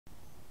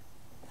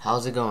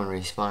How's it going,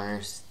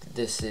 respawners?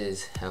 This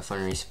is Have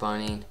Fun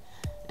Respawning,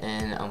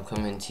 and I'm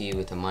coming to you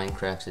with a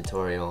Minecraft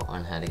tutorial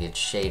on how to get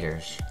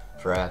shaders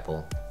for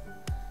Apple.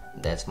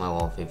 That's my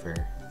wallpaper.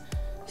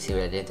 See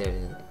what I did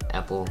there?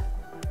 Apple,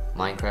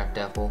 Minecraft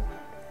Apple.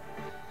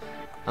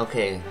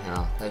 Okay,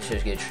 now let's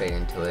just get straight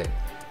into it.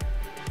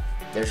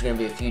 There's going to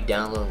be a few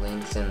download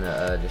links in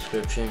the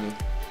description.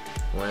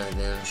 One of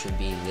them should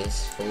be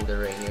this folder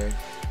right here.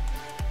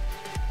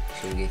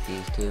 Should get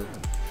these two.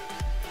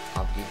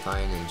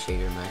 Optifine and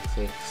Shader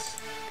MacFix.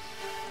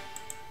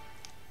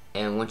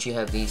 And once you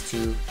have these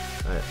two,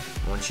 or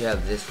once you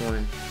have this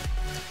one,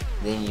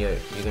 then you're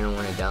gonna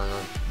want to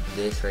download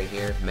this right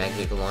here,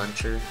 Magic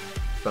Launcher,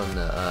 from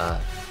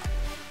the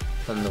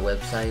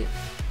website,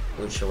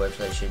 which the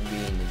website should be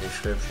in the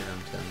description.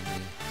 I'm telling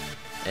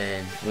you.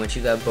 And once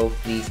you got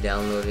both these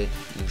downloaded,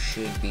 you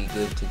should be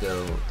good to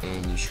go,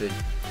 and you should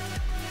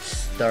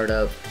start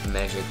up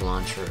Magic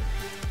Launcher.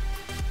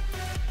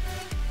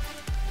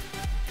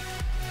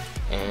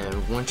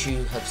 And once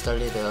you have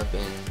started up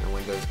and the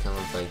windows come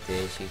up like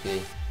this, you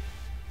could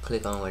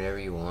click on whatever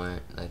you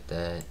want, like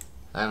that.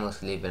 I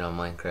mostly leave it on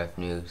Minecraft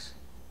News,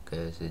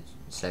 because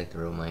it's like the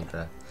real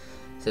Minecraft.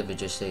 Except it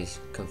just says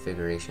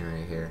configuration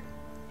right here.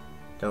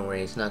 Don't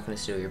worry, it's not going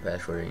to steal your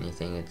password or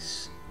anything,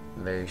 it's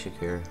very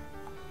secure.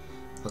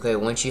 Okay,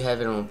 once you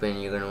have it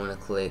open, you're going to want to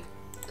click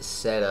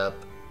Setup,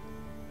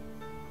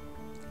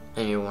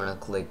 and you want to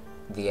click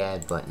the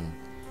Add button.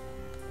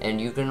 And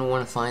you're going to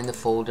want to find the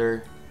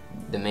folder,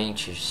 the main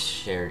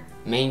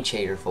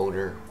shader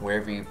folder,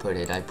 wherever you put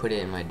it. I put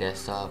it in my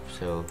desktop,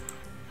 so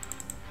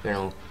you're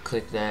gonna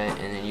click that,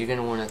 and then you're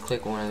gonna want to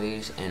click one of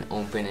these and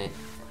open it.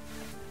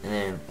 And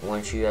then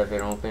once you have it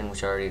open,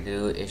 which I already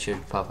do, it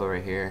should pop up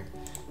right here.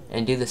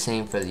 And do the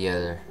same for the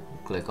other.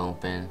 Click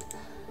open,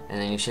 and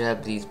then you should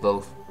have these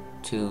both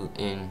two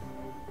in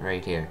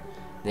right here.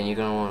 Then you're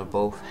gonna want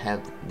to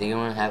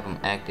have them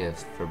active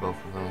for both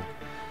of them.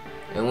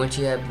 And once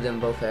you have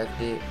them both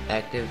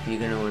active, you're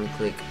gonna want to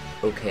click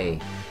OK,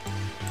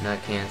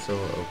 not cancel,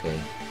 OK.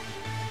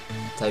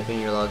 Type in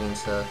your login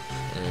stuff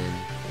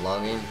and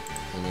log in,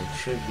 and it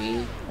should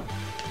be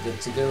good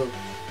to go.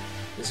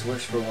 This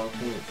works for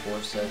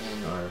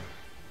 1.47 or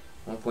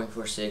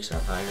 1.46 or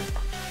higher.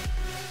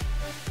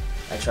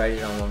 I tried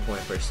it on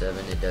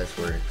 1.47, it does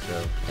work,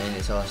 so, and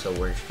it also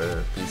works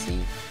for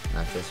PC,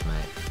 not just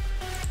Mac.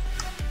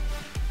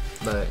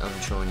 But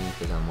I'm showing you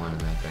because I'm on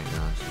a Mac right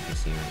now, so you can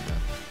see right now.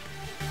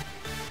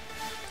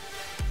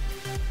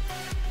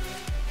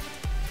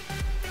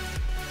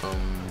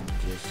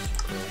 Just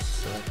press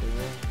select it.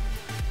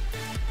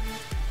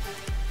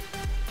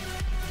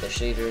 The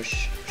shaders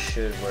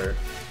should work.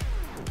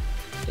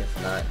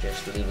 If not,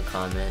 just leave a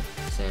comment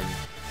saying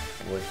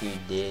what you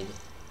did.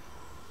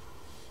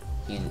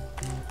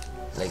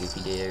 Like if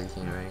you did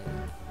everything right.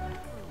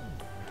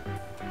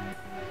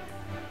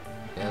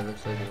 Yeah, it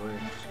looks like it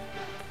works.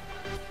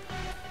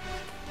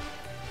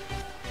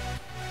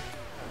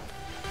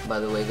 By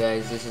the way,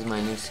 guys, this is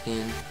my new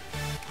skin.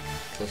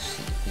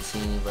 If you see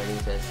anybody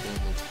with that skin,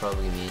 it's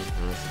probably me,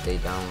 unless they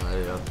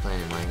downloaded it off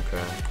Planet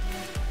Minecraft,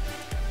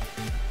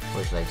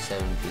 which like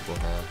 7 people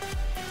have.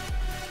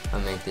 I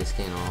make this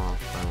skin all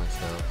by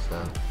myself, so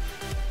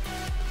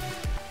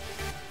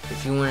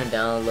if you want to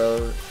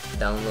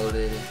download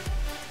it,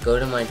 go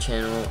to my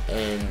channel,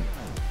 and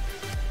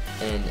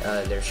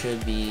there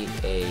should be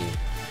a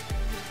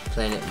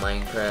Planet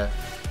Minecraft,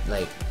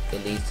 like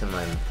it leads to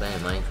my Planet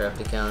Minecraft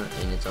account,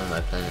 and it's on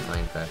my Planet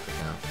Minecraft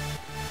account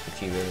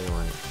if you really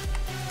want it.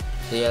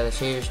 So yeah, the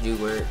shaders do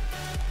work.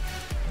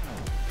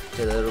 It's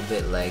a little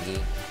bit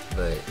laggy,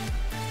 but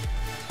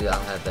I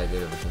don't have that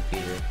good of a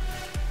computer.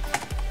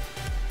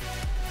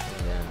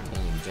 Oh yeah, I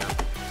can't even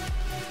jump.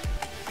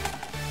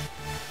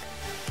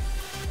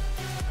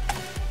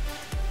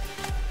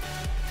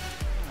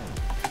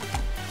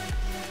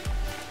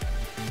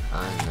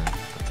 I'm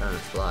trying to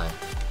fly.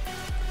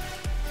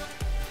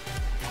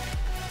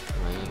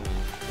 Am I even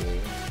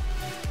creative?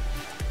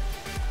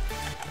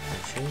 I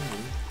should be.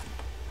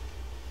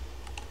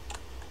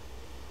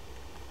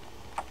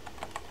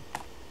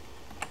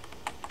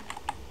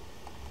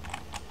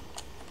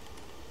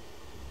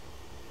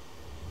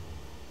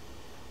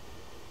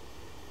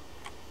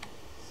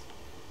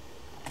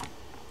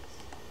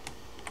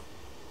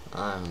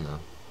 I don't know.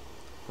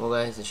 Well,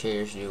 guys, the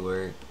shaders do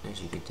work,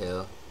 as you can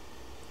tell.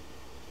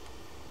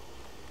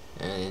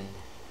 And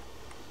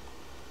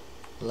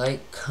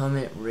like,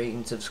 comment, rate,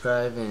 and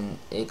subscribe. And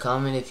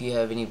comment if you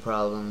have any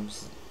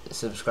problems.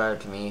 Subscribe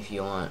to me if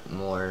you want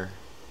more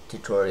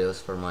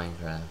tutorials for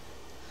Minecraft.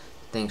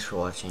 Thanks for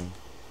watching.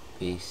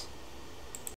 Peace.